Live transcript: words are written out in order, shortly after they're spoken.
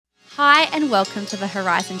Hi and welcome to the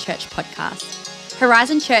Horizon Church podcast.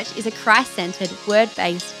 Horizon Church is a Christ-centered,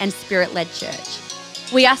 word-based and spirit-led church.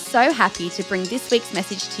 We are so happy to bring this week's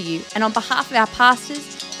message to you, and on behalf of our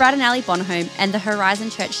pastors, Brad and Ali Bonholm, and the Horizon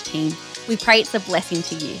Church team, we pray it's a blessing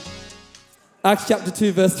to you. Acts chapter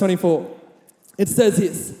 2 verse 24. It says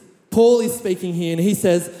this. Paul is speaking here and he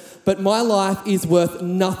says, "But my life is worth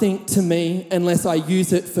nothing to me unless I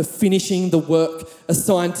use it for finishing the work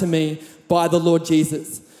assigned to me by the Lord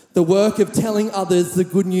Jesus. The work of telling others the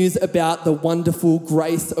good news about the wonderful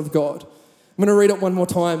grace of God." I'm going to read it one more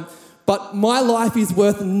time. "But my life is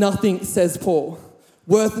worth nothing," says Paul.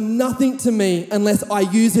 "Worth nothing to me unless I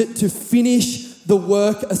use it to finish the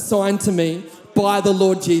work assigned to me by the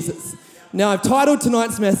Lord Jesus." Now, I've titled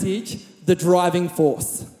tonight's message, The Driving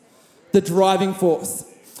Force. The Driving Force.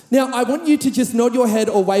 Now, I want you to just nod your head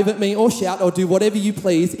or wave at me or shout or do whatever you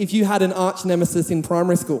please if you had an arch nemesis in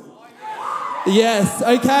primary school. Yes,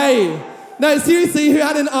 okay. No, seriously, who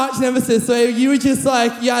had an arch nemesis? So you were just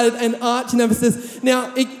like, you had an arch nemesis.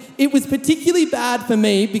 Now, it was particularly bad for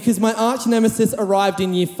me because my arch nemesis arrived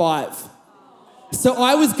in year 5. So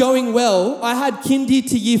I was going well. I had kindy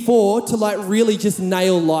to year 4 to like really just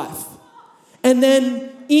nail life. And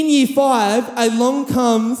then in year 5, along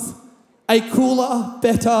comes a cooler,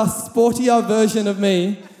 better, sportier version of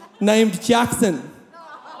me named Jackson.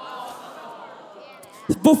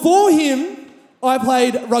 Before him, I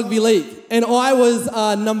played rugby league and I was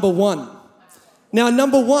number 1. Now,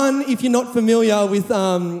 number 1, if you're not familiar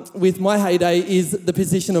with my heyday, is the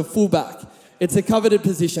position of fullback. It's a coveted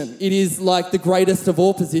position. It is like the greatest of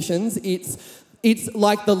all positions. It's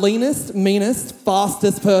like the leanest, meanest,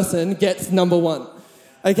 fastest person gets number 1.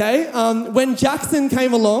 Okay? When Jackson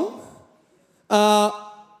came along,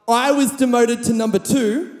 I was demoted to number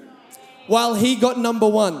 2 while he got number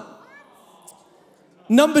 1.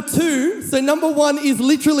 Number 2, so number 1 is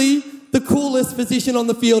literally the coolest position on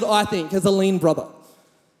the field, I think, as a lean brother.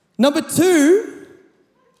 Number 2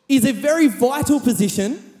 is a very vital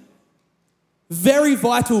position, very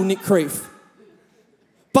vital, Nick Creef,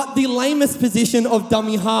 but the lamest position of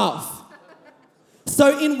dummy half.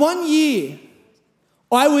 So in 1 year,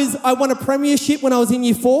 I won a premiership when I was in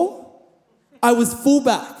year 4. I was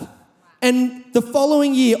fullback. And the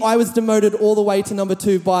following year, I was demoted all the way to number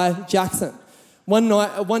 2 by Jackson.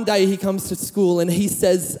 One day he comes to school and he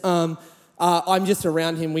says, I'm just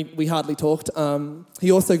around him, we hardly talked.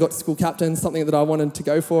 He also got school captain, something that I wanted to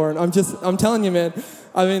go for. And I'm telling you, man,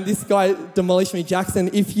 I mean, this guy demolished me. Jackson,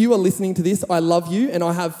 if you are listening to this, I love you and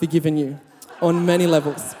I have forgiven you on many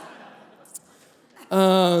levels.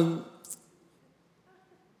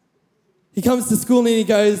 He comes to school and he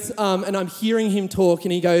goes, and I'm hearing him talk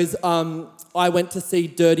and he goes, I went to see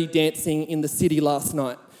Dirty Dancing in the city last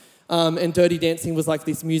night. And Dirty Dancing was like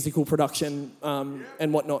this musical production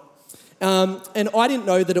and whatnot. And I didn't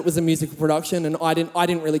know that it was a musical production, and I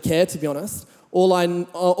didn't really care, to be honest. All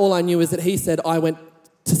I knew is that he said I went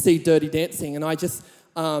to see Dirty Dancing, and I just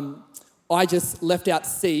left out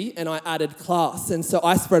C and I added class. And so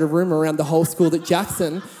I spread a rumour around the whole school that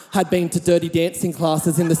Jackson had been to Dirty Dancing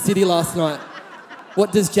classes in the city last night.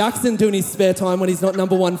 What does Jackson do in his spare time when he's not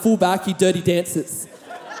number 1 fullback? He dirty dances.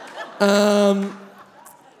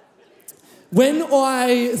 We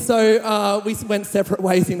went separate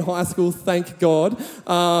ways in high school, thank God.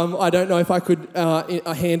 I don't know if I could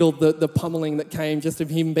handle the pummeling that came just of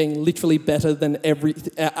him being literally better than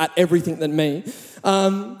at everything than me.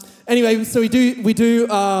 Anyway, so we do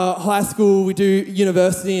high school, we do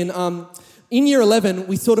university, and in year 11,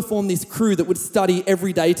 we sort of formed this crew that would study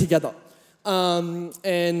every day together.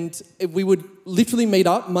 And we would literally meet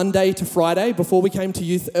up Monday to Friday before we came to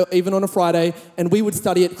youth, even on a Friday, and we would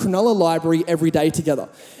study at Cronulla Library every day together.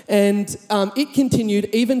 And it continued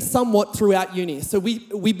even somewhat throughout uni. So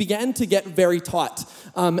we began to get very tight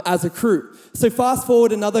as a crew. So fast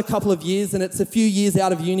forward another couple of years, and it's a few years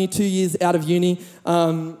out of uni, 2 years out of uni,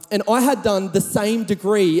 and I had done the same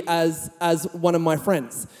degree as one of my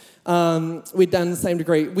friends. We'd done the same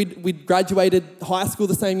degree. We'd graduated high school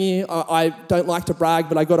the same year. I don't like to brag,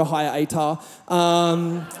 but I got a higher ATAR.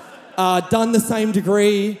 Done the same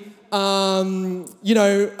degree.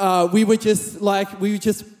 We were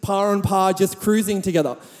just par on par, just cruising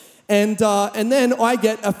together. And then I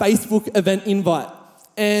get a Facebook event invite.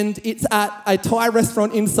 And it's at a Thai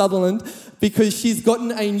restaurant in Sutherland because she's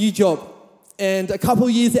gotten a new job. And a couple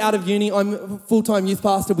of years out of uni, I'm a full-time youth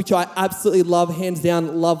pastor, which I absolutely love, hands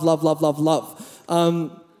down, love.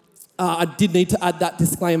 I did need to add that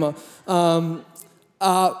disclaimer.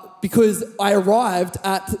 Because I arrived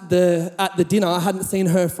at the dinner, I hadn't seen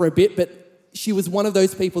her for a bit, but she was one of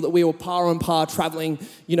those people that we were par on par traveling,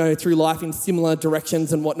 through life in similar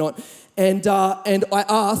directions and whatnot. And I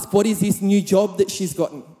asked, what is this new job that she's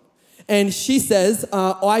gotten? And she says,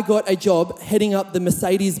 I got a job heading up the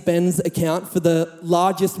Mercedes-Benz account for the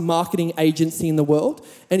largest marketing agency in the world.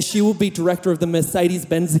 And she will be director of the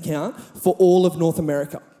Mercedes-Benz account for all of North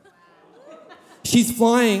America. She's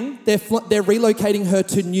flying, they're relocating her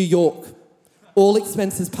to New York. All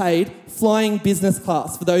expenses paid, flying business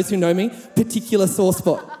class. For those who know me, particular sore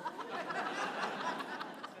spot.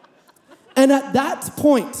 And at that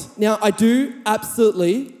point, now I do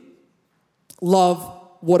absolutely love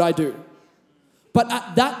what I do. But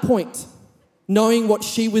at that point, knowing what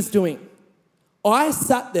she was doing, I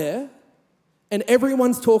sat there and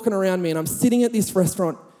everyone's talking around me and I'm sitting at this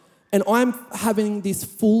restaurant and I'm having this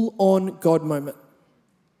full-on God moment.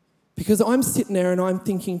 Because I'm sitting there and I'm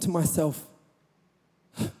thinking to myself,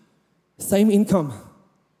 same income,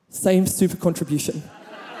 same super contribution.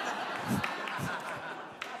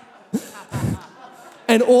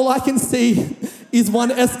 And all I can see is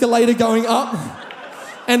one escalator going up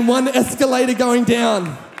and one escalator going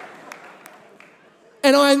down.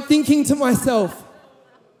 And I'm thinking to myself,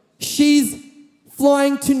 she's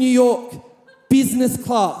flying to New York, business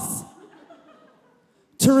class,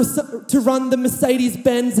 to run the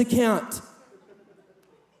Mercedes-Benz account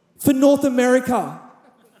for North America,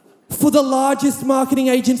 for the largest marketing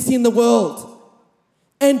agency in the world.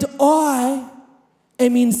 And I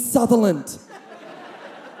am in Sutherland,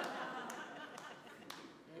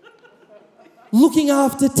 looking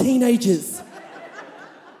after teenagers.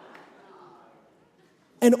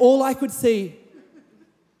 And all I could see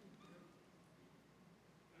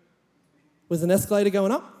was an escalator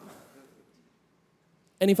going up.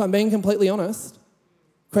 And if I'm being completely honest,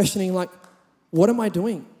 questioning what am I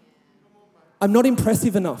doing? I'm not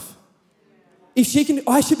impressive enough. If she can,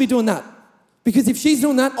 I should be doing that. Because if she's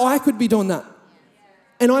doing that, I could be doing that.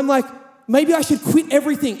 And I'm like, maybe I should quit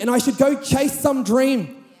everything and I should go chase some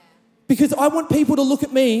dream. Because I want people to look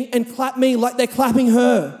at me and clap me like they're clapping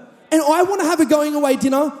her. And I want to have a going away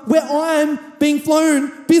dinner where I'm being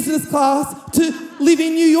flown business class to live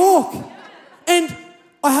in New York. And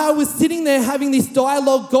I was sitting there having this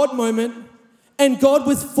dialogue God moment, and God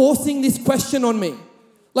was forcing this question on me.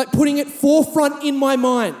 Like putting it forefront in my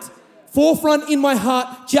mind, forefront in my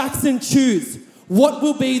heart. Jackson, choose. What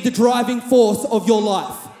will be the driving force of your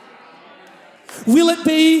life? Will it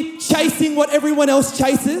be chasing what everyone else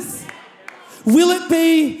chases? Will it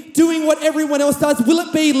be doing what everyone else does? Will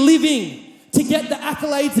it be living to get the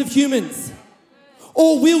accolades of humans?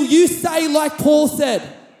 Or will you say, like Paul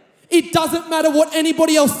said, it doesn't matter what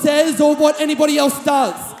anybody else says or what anybody else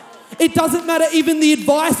does. It doesn't matter even the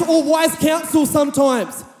advice or wise counsel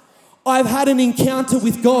sometimes. I've had an encounter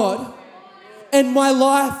with God, and my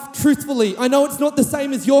life, truthfully, I know it's not the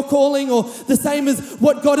same as your calling or the same as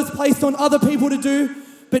what God has placed on other people to do,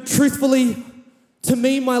 but truthfully, to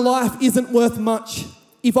me, my life isn't worth much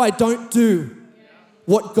if I don't do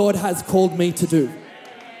what God has called me to do.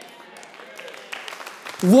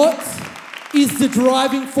 What is the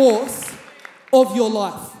driving force of your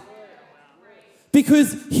life?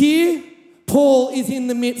 Because here, Paul is in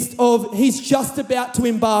the midst of, he's just about to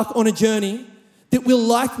embark on a journey that will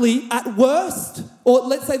likely, at worst, or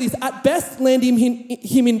let's say this, at best, land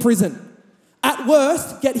him in prison. At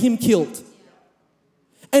worst, get him killed.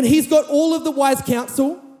 And he's got all of the wise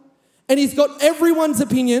counsel, and he's got everyone's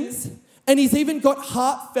opinions, and he's even got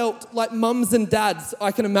heartfelt, like mums and dads,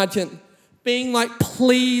 I can imagine, being like,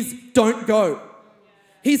 please don't go.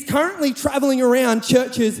 He's currently traveling around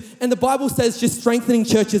churches, and the Bible says just strengthening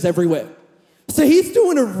churches everywhere. So he's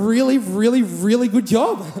doing a really, really, really good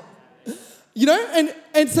job.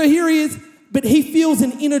 And so here he is, but he feels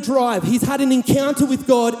an inner drive. He's had an encounter with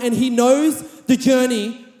God, and he knows the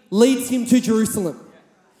journey leads him to Jerusalem.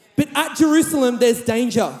 But at Jerusalem, there's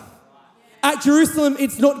danger. At Jerusalem,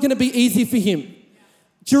 it's not going to be easy for him.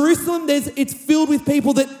 Jerusalem, it's filled with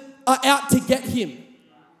people that are out to get him.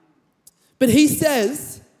 But he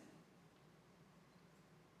says,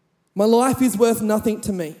 my life is worth nothing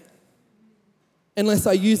to me unless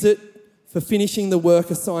I use it for finishing the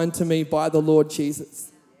work assigned to me by the Lord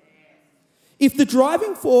Jesus. If the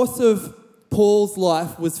driving force of Paul's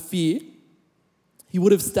life was fear, he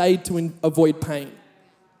would have stayed to avoid pain.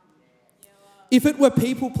 If it were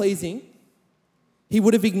people-pleasing, he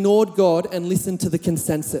would have ignored God and listened to the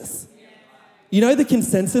consensus. You know, the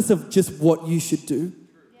consensus of just what you should do?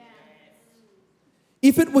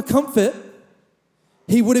 If it were comfort,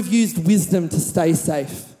 he would have used wisdom to stay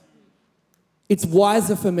safe. It's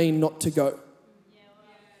wiser for me not to go.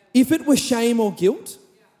 If it were shame or guilt,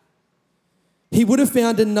 he would have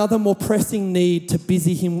found another more pressing need to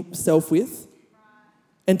busy himself with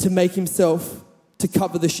and to make himself to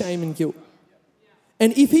cover the shame and guilt.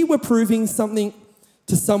 And if he were proving something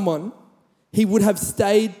to someone, he would have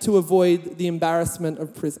stayed to avoid the embarrassment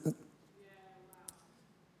of prison.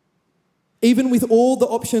 Even with all the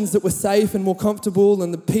options that were safe and more comfortable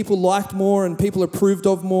and the people liked more and people approved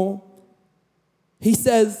of more, he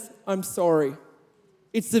says, I'm sorry.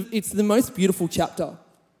 It's the most beautiful chapter.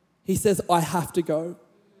 He says, I have to go.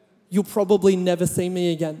 You'll probably never see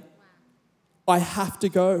me again. I have to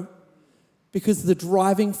go because the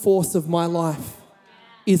driving force of my life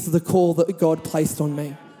is the call that God placed on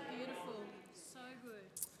me. Beautiful. So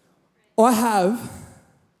good. I have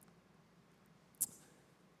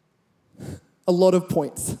a lot of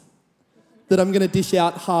points that I'm going to dish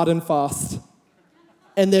out hard and fast.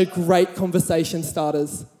 And they're great conversation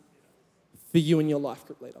starters for you and your life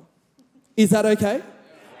group leader. Is that okay?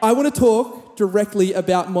 I want to talk directly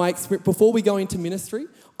about my experience. Before we go into ministry,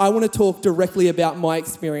 I want to talk directly about my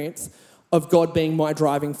experience of God being my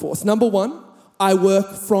driving force. Number one, I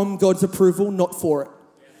work from God's approval, not for it.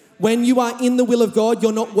 When you are in the will of God,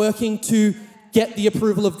 you're not working to get the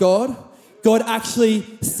approval of God. God actually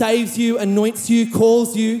saves you, anoints you,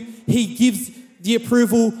 calls you. He gives the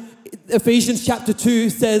approval. Ephesians chapter 2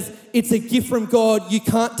 says it's a gift from God. You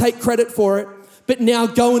can't take credit for it, but now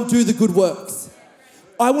go and do the good works.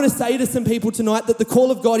 I want to say to some people tonight that the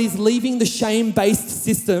call of God is leaving the shame-based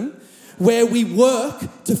system where we work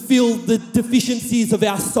to fill the deficiencies of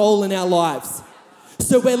our soul and our lives.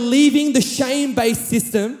 So we're leaving the shame-based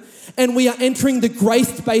system and we are entering the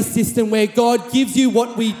grace-based system where God gives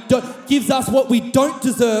us what we don't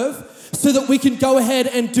deserve so that we can go ahead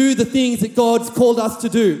and do the things that God's called us to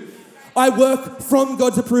do. I work from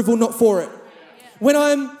God's approval, not for it.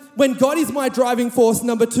 When God is my driving force,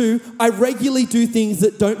 number two, I regularly do things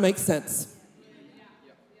that don't make sense.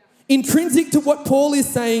 Intrinsic to what Paul is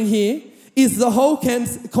saying here is the whole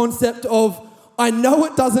concept of, I know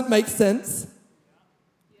it doesn't make sense,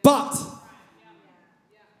 but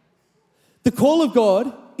the call of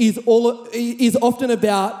God is often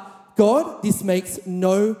about, God, this makes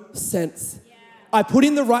no sense. I put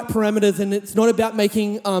in the right parameters and it's not about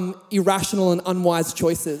making irrational and unwise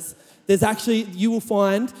choices. There's actually, you will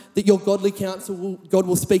find that your godly counsel, God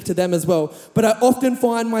will speak to them as well. But I often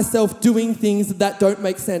find myself doing things that don't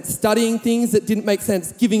make sense, studying things that didn't make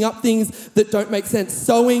sense, giving up things that don't make sense,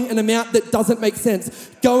 sowing an amount that doesn't make sense,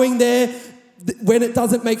 going there when it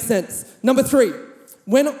doesn't make sense. Number three,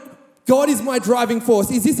 when God is my driving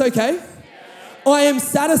force, is this okay? I am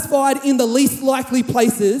satisfied in the least likely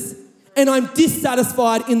places and I'm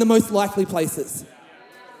dissatisfied in the most likely places.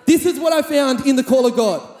 This is what I found in the call of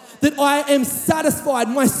God. That I am satisfied.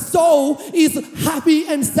 My soul is happy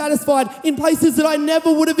and satisfied in places that I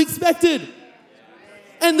never would have expected.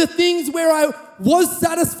 And the things where I was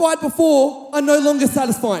satisfied before are no longer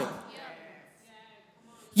satisfying.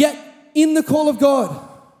 Yet, in the call of God,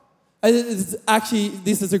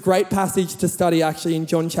 this is a great passage to study actually in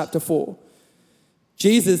John chapter 4.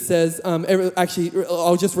 Jesus says,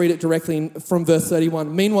 I'll just read it directly from verse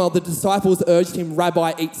 31. Meanwhile, the disciples urged him,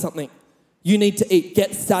 Rabbi, eat something. You need to eat,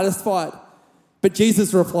 get satisfied. But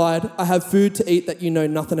Jesus replied, I have food to eat that you know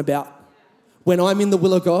nothing about. When I'm in the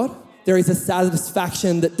will of God, there is a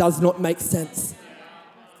satisfaction that does not make sense.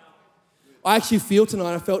 I actually feel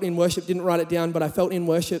tonight, I felt in worship, didn't write it down, but I felt in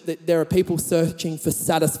worship that there are people searching for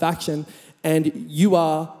satisfaction and you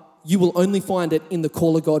will only find it in the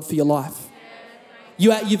call of God for your life.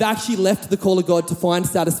 You've actually left the call of God to find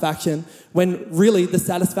satisfaction when really the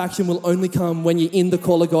satisfaction will only come when you're in the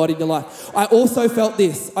call of God in your life. I also felt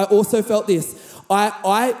this. I want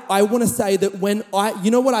to say that you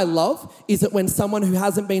know what I love is that when someone who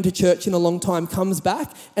hasn't been to church in a long time comes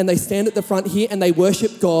back and they stand at the front here and they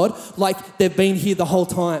worship God like they've been here the whole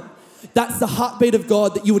time. That's the heartbeat of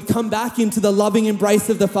God, that you would come back into the loving embrace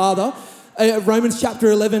of the Father. Romans chapter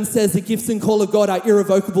 11 says the gifts and call of God are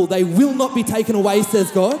irrevocable. They will not be taken away, says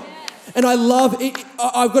God. And I love it.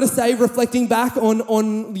 I've got to say, reflecting back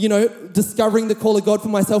on discovering the call of God for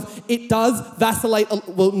myself, it does vacillate.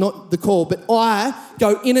 Well, not the call, but I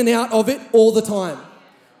go in and out of it all the time.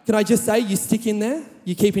 Can I just say, you stick in there,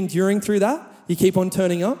 you keep enduring through that, you keep on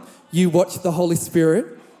turning up, you watch the Holy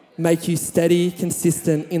Spirit make you steady,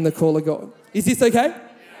 consistent in the call of God. Is this okay?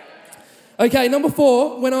 Okay, number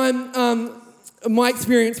 4, my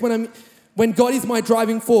experience when God is my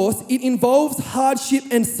driving force, it involves hardship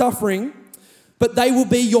and suffering, but they will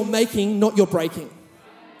be your making, not your breaking.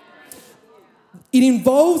 It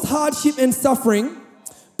involves hardship and suffering,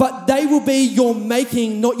 but they will be your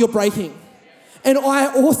making, not your breaking. And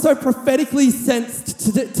I also prophetically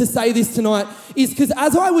sensed to say this tonight, is because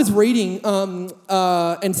as I was reading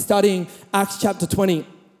and studying Acts chapter 20,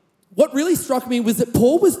 what really struck me was that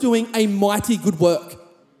Paul was doing a mighty good work.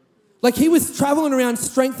 Like he was traveling around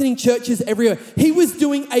strengthening churches everywhere. He was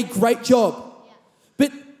doing a great job.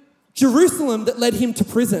 But Jerusalem that led him to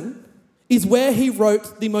prison is where he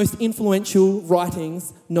wrote the most influential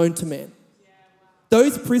writings known to man.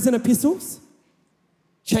 Those prison epistles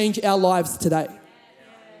change our lives today.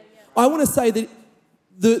 I want to say that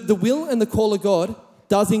the will and the call of God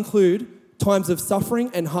does include times of suffering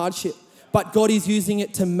and hardship. But God is using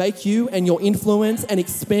it to make you and your influence and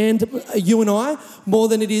expand you and I more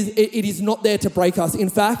than it is not there to break us. In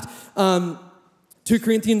fact, 2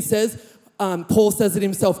 Corinthians says, Paul says it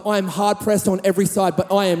himself, I am hard pressed on every side, but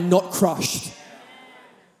I am not crushed.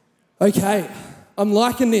 Okay, I'm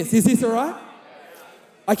liking this. Is this all right?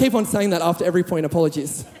 I keep on saying that after every point.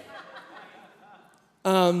 Apologies.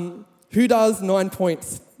 Who does 9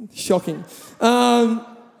 points? Shocking.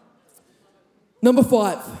 Number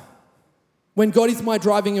 5. When God is my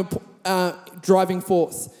driving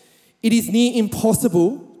force, it is near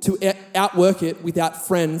impossible to outwork it without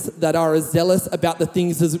friends that are as zealous about the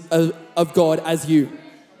things of God as you.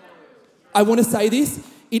 I want to say this.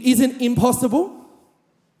 It isn't impossible.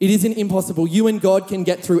 It isn't impossible. You and God can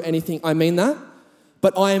get through anything. I mean that.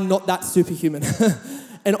 But I am not that superhuman.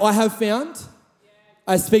 And I have found,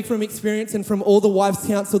 I speak from experience and from all the wives'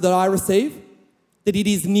 counsel that I receive, that it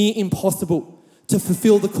is near impossible to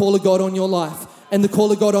fulfill the call of God on your life and the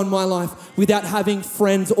call of God on my life without having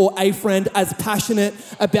friends or a friend as passionate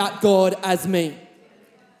about God as me.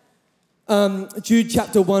 Jude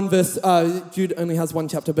chapter 1 verse, Jude only has one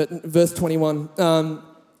chapter, but verse 21,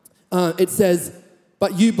 it says,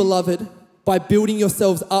 but you, beloved, by building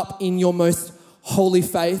yourselves up in your most holy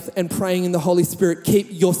faith and praying in the Holy Spirit, keep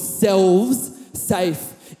yourselves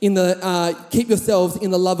safe keep yourselves in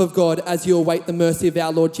the love of God as you await the mercy of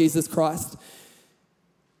our Lord Jesus Christ.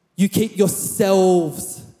 You keep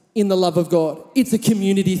yourselves in the love of God. It's a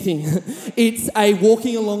community thing. It's a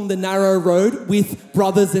walking along the narrow road with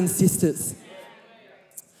brothers and sisters.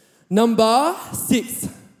 Number 6.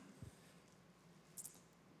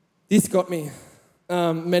 This got me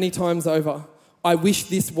many times over. I wish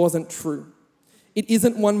this wasn't true. It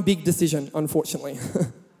isn't one big decision, unfortunately.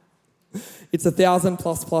 It's 1,000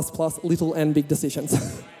 plus little and big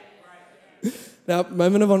decisions. Now,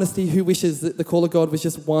 moment of honesty, who wishes that the call of God was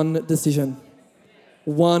just one decision?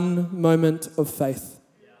 One moment of faith.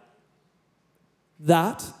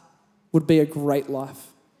 That would be a great life.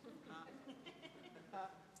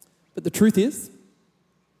 But the truth is,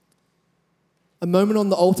 a moment on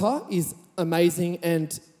the altar is amazing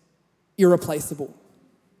and irreplaceable.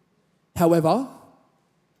 However,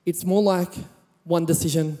 it's more like one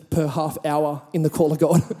decision per half hour in the call of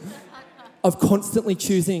God. Of constantly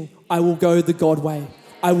choosing, I will go the God way.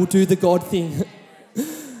 I will do the God thing.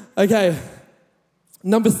 Okay,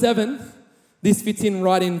 number 7. This fits in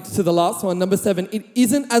right into the last one. Number 7, it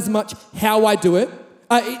isn't as much how I do it.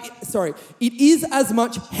 It is as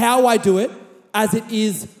much how I do it as it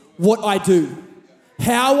is what I do.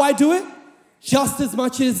 How I do it, just as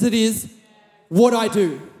much as it is what I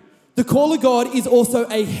do. The call of God is also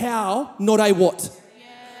a how, not a what.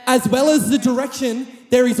 As well as the direction,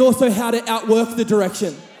 there is also how to outwork the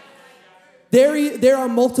direction. There are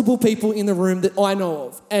multiple people in the room that I know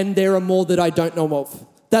of, and there are more that I don't know of,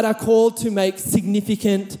 that are called to make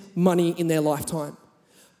significant money in their lifetime.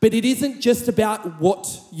 But it isn't just about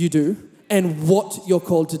what you do and what you're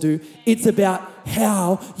called to do. It's about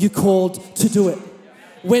how you're called to do it.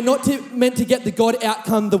 We're not meant to get the God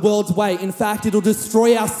outcome the world's way. In fact, it'll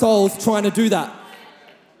destroy our souls trying to do that.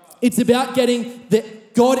 It's about getting the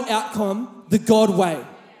God outcome the God way.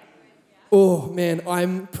 Oh man,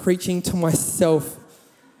 I'm preaching to myself.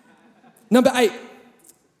 Number 8,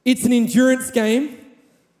 it's an endurance game.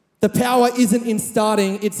 The power isn't in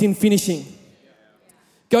starting, it's in finishing.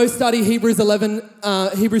 Go study Hebrews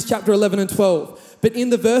chapter 11 and 12. But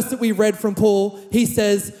in the verse that we read from Paul, he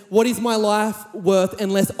says, what is my life worth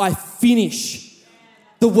unless I finish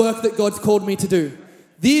the work that God's called me to do?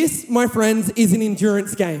 This, my friends, is an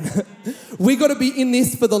endurance game. We got to be in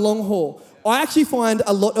this for the long haul. I actually find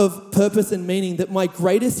a lot of purpose and meaning that my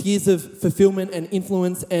greatest years of fulfillment and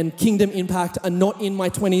influence and kingdom impact are not in my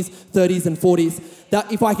 20s, 30s and 40s.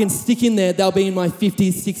 That if I can stick in there, they'll be in my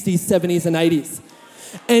 50s, 60s, 70s and 80s.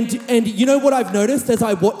 And you know what I've noticed as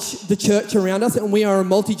I watch the church around us, and we are a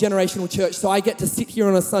multi-generational church, so I get to sit here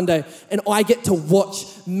on a Sunday and I get to watch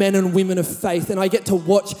men and women of faith, and I get to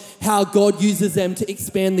watch how God uses them to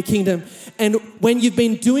expand the kingdom. And when you've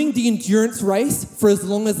been doing the endurance race for as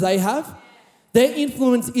long as they have, their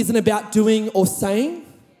influence isn't about doing or saying,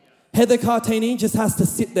 Heather Cartini just has to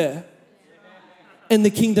sit there and the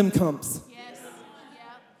kingdom comes.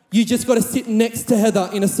 You just got to sit next to Heather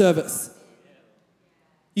in a service.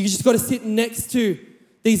 You just got to sit next to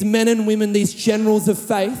these men and women, these generals of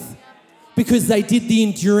faith, because they did the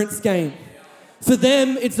endurance game. For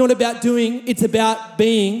them, it's not about doing, it's about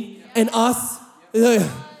being, and us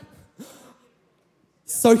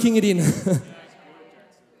soaking it in.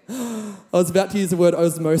 I was about to use the word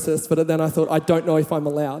osmosis, but then I thought, I don't know if I'm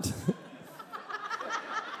allowed.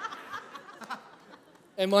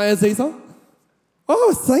 Am I Aziza?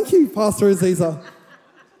 Oh, thank you, Pastor Aziza.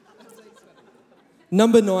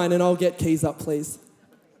 Number 9, and I'll get keys up, please.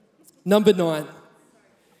 Number 9.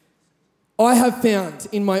 I have found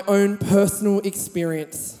in my own personal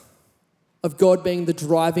experience of God being the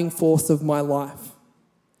driving force of my life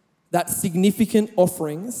that significant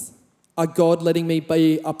offerings are God letting me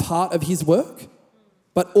be a part of his work,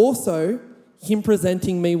 but also him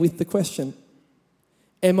presenting me with the question,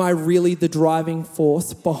 am I really the driving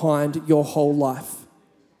force behind your whole life?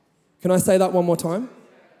 Can I say that one more time?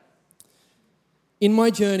 In my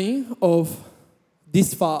journey of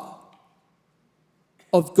this far,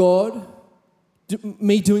 of God,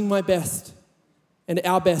 me doing my best and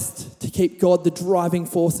our best to keep God the driving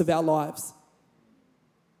force of our lives,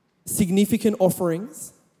 significant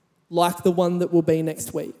offerings like the one that will be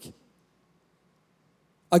next week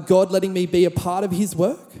are God letting me be a part of his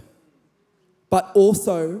work, but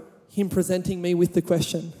also him presenting me with the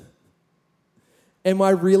question, am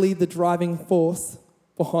I really the driving force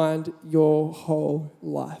behind your whole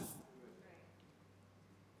life?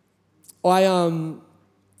 I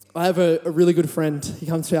have a really good friend. He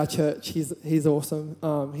comes to our church. He's awesome.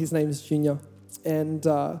 His name is Junior, and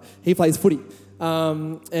he plays footy.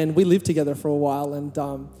 And we lived together for a while, and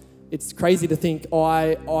it's crazy to think he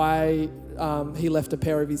left a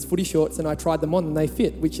pair of his footy shorts, and I tried them on, and they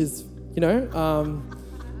fit, which is,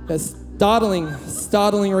 a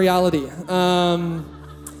startling reality.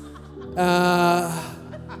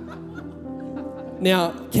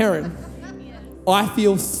 Now, Karen, I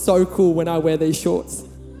feel so cool when I wear these shorts.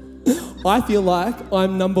 I feel like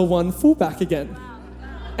I'm number 1 fullback again.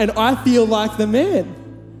 And I feel like the man.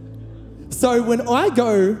 So when I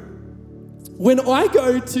go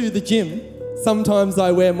to the gym, sometimes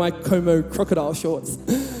I wear my Como crocodile shorts.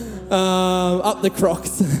 Up the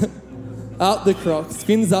Crocs. Up the Crocs.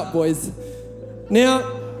 Fins up, boys. Now,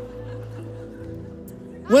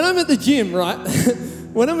 when I'm at the gym, right?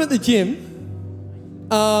 When I'm at the gym,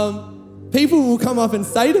 people will come up and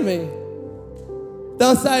say to me,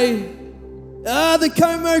 they'll say, the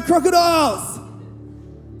Como Crocodiles.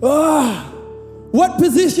 What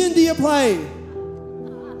position do you play?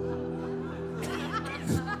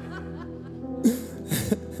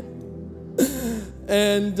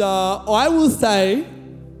 And I will say,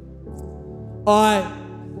 I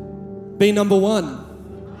be number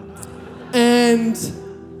 1. And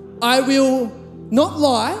I will not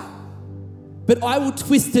lie, but I will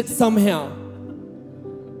twist it somehow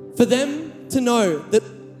for them to know that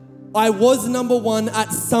I was number 1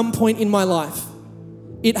 at some point in my life.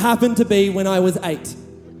 It happened to be when I was 8.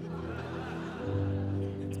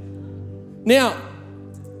 Now,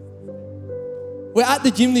 we're at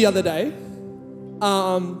the gym the other day,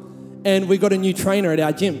 and we got a new trainer at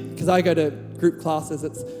our gym because I go to group classes.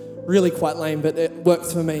 It's really quite lame, but it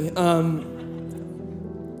works for me.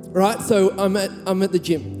 Right, so I'm at the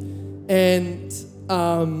gym, and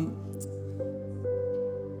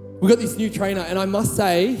we got this new trainer, and I must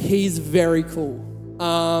say he's very cool,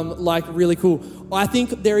 like really cool. I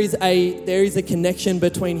think there is a connection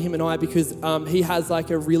between him and I because he has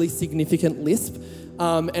like a really significant lisp.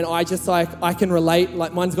 And I just I can relate,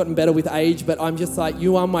 like mine's gotten better with age, but I'm just like,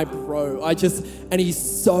 you are my bro. And he's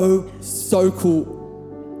so cool.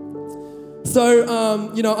 So,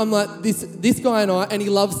 I'm like this guy and he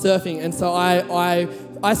loves surfing. And so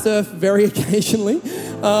I surf very occasionally.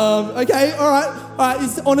 Okay, all right,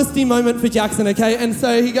 it's an honesty moment for Jackson, okay? And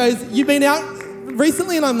so he goes, you've been out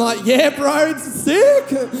recently? And I'm like, yeah, bro, it's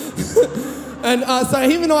sick. And so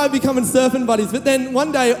him and I are becoming surfing buddies. But then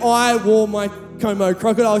one day I wore my Como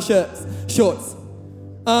crocodile shorts.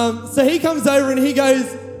 So he comes over and he goes,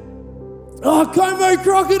 oh, Como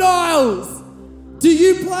crocodiles, do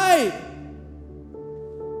you play?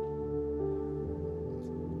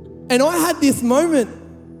 And I had this moment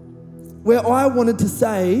where I wanted to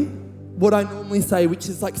say what I normally say, which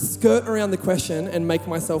is like skirt around the question and make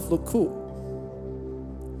myself look cool.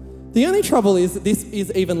 The only trouble is that this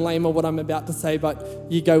is even lamer what I'm about to say, but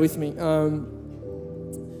you go with me.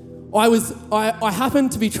 I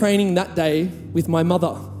happened to be training that day with my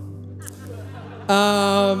mother.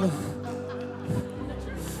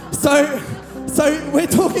 So we're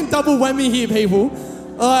talking double whammy here, people.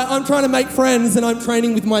 I'm trying to make friends and I'm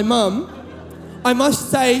training with my mum. I must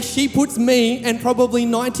say, she puts me and probably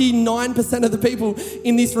 99% of the people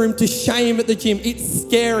in this room to shame at the gym. It's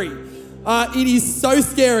scary. It is so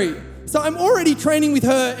scary. So I'm already training with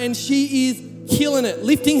her and she is killing it,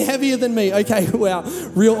 lifting heavier than me. Okay, wow,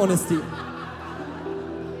 real honesty.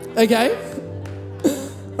 Okay,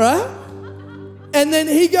 right? And then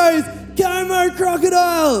he goes, Como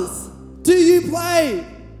Crocodiles, do you play?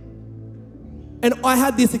 And I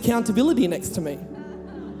had this accountability next to me.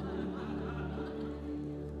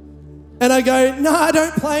 And I go, no, I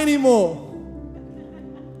don't play anymore.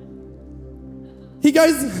 He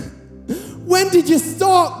goes, when did you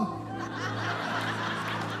stop?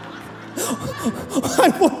 I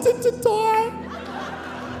wanted to die.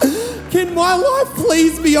 Can my life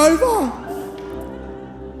please be over?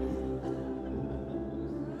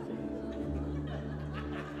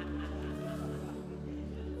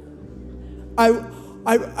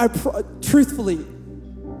 Truthfully,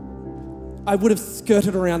 I would have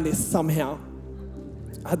skirted around this somehow.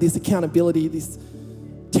 I had this accountability, this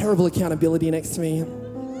terrible accountability next to me.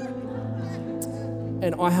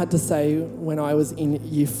 And I had to say when I was in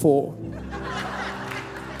year 4.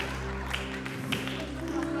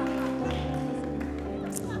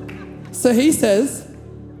 So he says,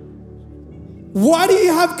 why do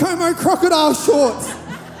you have Como Crocodile shorts?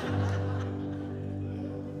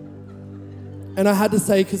 And I had to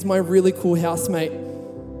say, because my really cool housemate,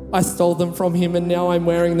 I stole them from him and now I'm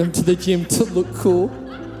wearing them to the gym to look cool.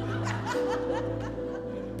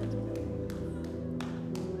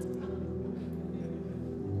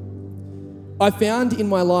 I found in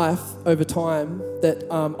my life over time that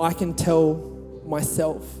I can tell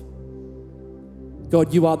myself,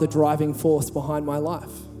 God, you are the driving force behind my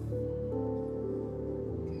life.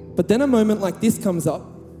 But then a moment like this comes up.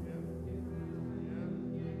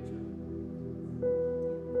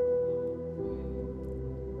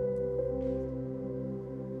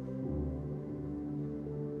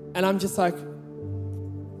 And I'm just like,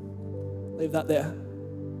 leave that there.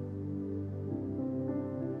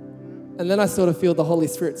 And then I sort of feel the Holy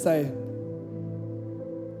Spirit say,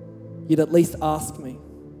 you'd at least ask me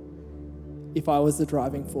if I was the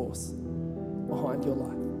driving force behind your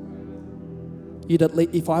life.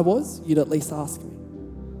 If I was, you'd at least ask me.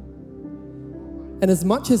 And as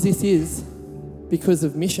much as this is because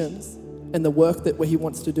of missions and the work that He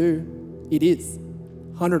wants to do, it is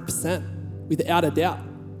 100%, without a doubt.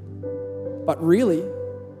 But really,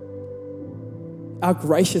 our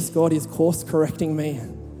gracious God is course correcting me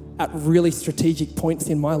at really strategic points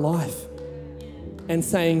in my life and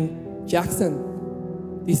saying,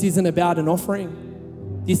 Jackson, this isn't about an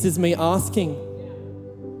offering. This is me asking.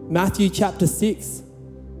 Matthew chapter 6,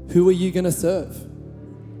 who are you going to serve?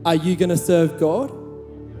 Are you going to serve God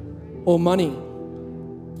or money?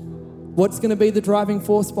 What's going to be the driving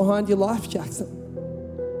force behind your life, Jackson?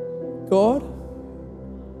 God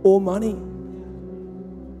or money?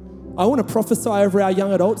 I want to prophesy over our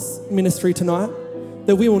young adults ministry tonight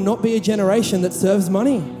that we will not be a generation that serves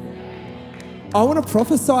money. I want to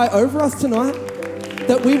prophesy over us tonight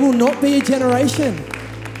that we will not be a generation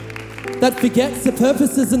that forgets the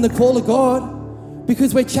purposes and the call of God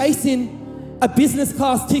because we're chasing a business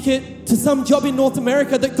class ticket to some job in North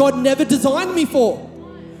America that God never designed me for.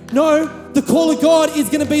 No, the call of God is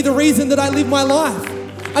going to be the reason that I live my life.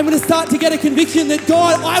 I'm going to start to get a conviction that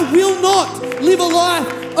God, I will not live a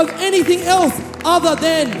life of anything else other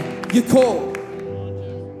than your call.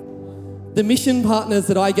 The mission partners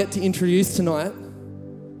that I get to introduce tonight,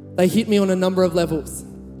 they hit me on a number of levels.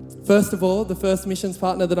 First of all, the first missions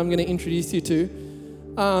partner that I'm going to introduce you to,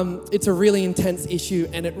 it's a really intense issue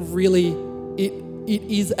and it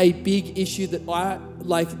is a big issue that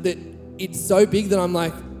that it's so big that I'm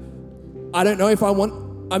like, I don't know if I want,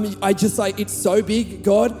 it's so big,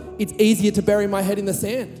 God, it's easier to bury my head in the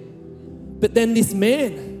sand. But then this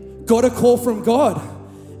man got a call from God,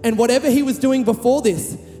 and whatever he was doing before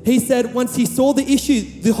this, he said once he saw the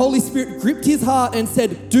issue, the Holy Spirit gripped his heart and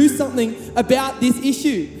said, do something about this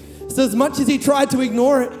issue. So as much as he tried to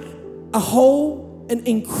ignore it, an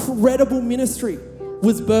incredible ministry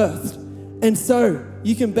was birthed. And so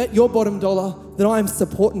you can bet your bottom dollar that I am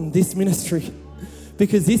supporting this ministry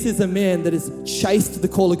because this is a man that has chased the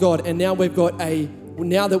call of God. And now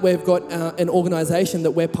that we've got an organization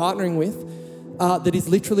that we're partnering with that is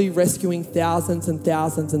literally rescuing thousands and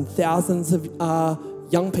thousands and thousands of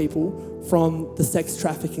young people from the sex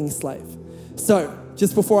trafficking slave. So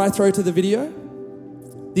just before I throw to the video,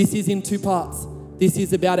 this is in 2 parts. This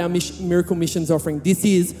is about our miracle missions offering. This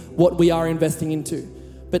is what we are investing into.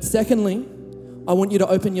 But secondly, I want you to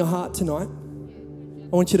open your heart tonight.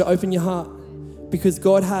 I want you to open your heart because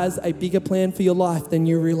God has a bigger plan for your life than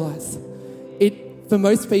you realize. For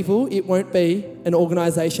most people, it won't be an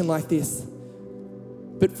organisation like this.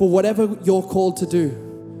 But for whatever you're called to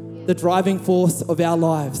do, the driving force of our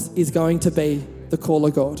lives is going to be the call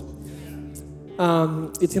of God.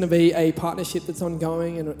 It's going to be a partnership that's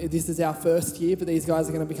ongoing, and this is our first year, but these guys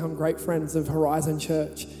are going to become great friends of Horizon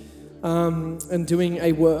Church and doing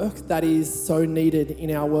a work that is so needed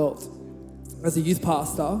in our world. As a youth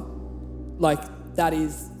pastor, that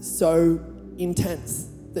is so intense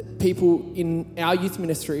that people in our youth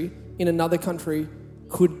ministry in another country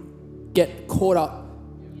could get caught up,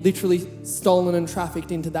 literally stolen and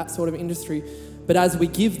trafficked into that sort of industry. But as we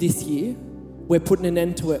give this year, we're putting an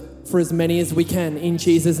end to it for as many as we can in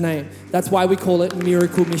Jesus' name. That's why we call it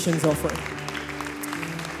Miracle Missions Offering.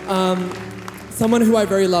 Someone who I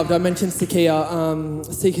very loved, I mentioned Sakia.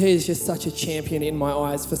 Sakia is just such a champion in my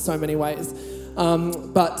eyes for so many ways.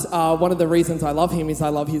 But one of the reasons I love him is I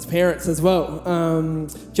love his parents as well.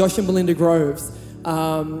 Josh and Belinda Groves.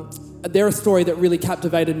 They're a story that really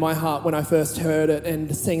captivated my heart when I first heard it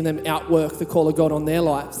and seeing them outwork the call of God on their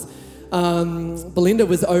lives. Belinda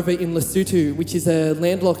was over in Lesotho, which is a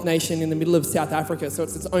landlocked nation in the middle of South Africa. So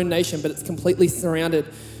it's its own nation, but it's completely surrounded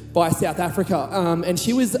by South Africa. And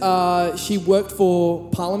she worked for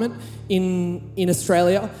Parliament in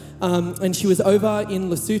Australia. And she was over in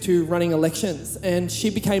Lesotho running elections, and she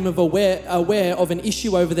became aware of an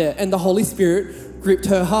issue over there, and the Holy Spirit gripped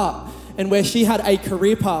her heart. And where she had a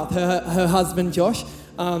career path, her husband Josh,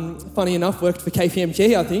 funny enough, worked for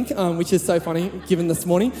KPMG, I think, which is so funny given this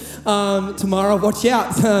morning. Tomorrow, watch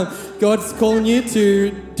out. God's calling you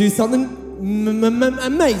to do something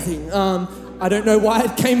amazing. I don't know why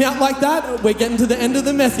it came out like that. We're getting to the end of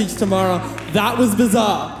the message tomorrow. That was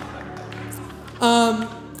bizarre.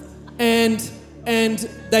 And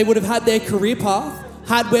they would have had their career path,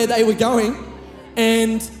 had where they were going,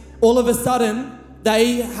 and all of a sudden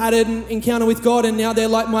they had an encounter with God, and now they're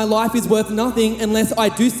like, my life is worth nothing unless I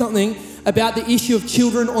do something about the issue of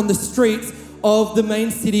children on the streets of the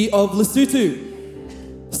main city of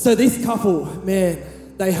Lesotho. So this couple, man,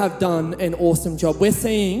 they have done an awesome job. We're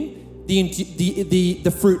seeing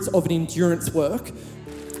the fruits of an endurance work.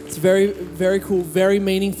 It's very, very cool, very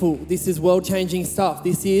meaningful. This is world-changing stuff.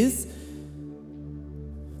 This is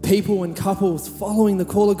people and couples following the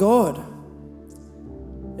call of God.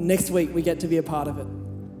 And next week, we get to be a part of it.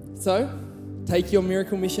 So, take your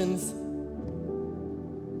Miracle Missions.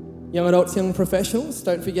 Young adults, young professionals,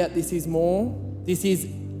 don't forget this is more. This is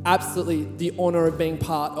absolutely the honour of being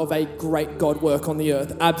part of a great God work on the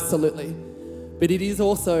earth. Absolutely. But it is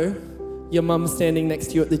also your mum standing next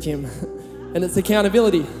to you at the gym. And it's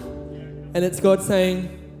accountability. And it's God saying,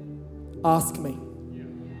 ask me.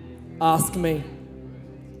 Ask me.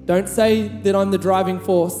 Don't say that I'm the driving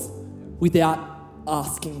force without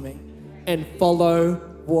asking me. And follow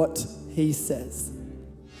what he says.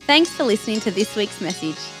 Thanks for listening to this week's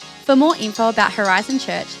message. For more info about Horizon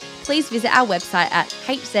Church, please visit our website at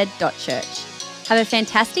hz.church. Have a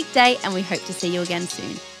fantastic day, and we hope to see you again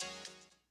soon.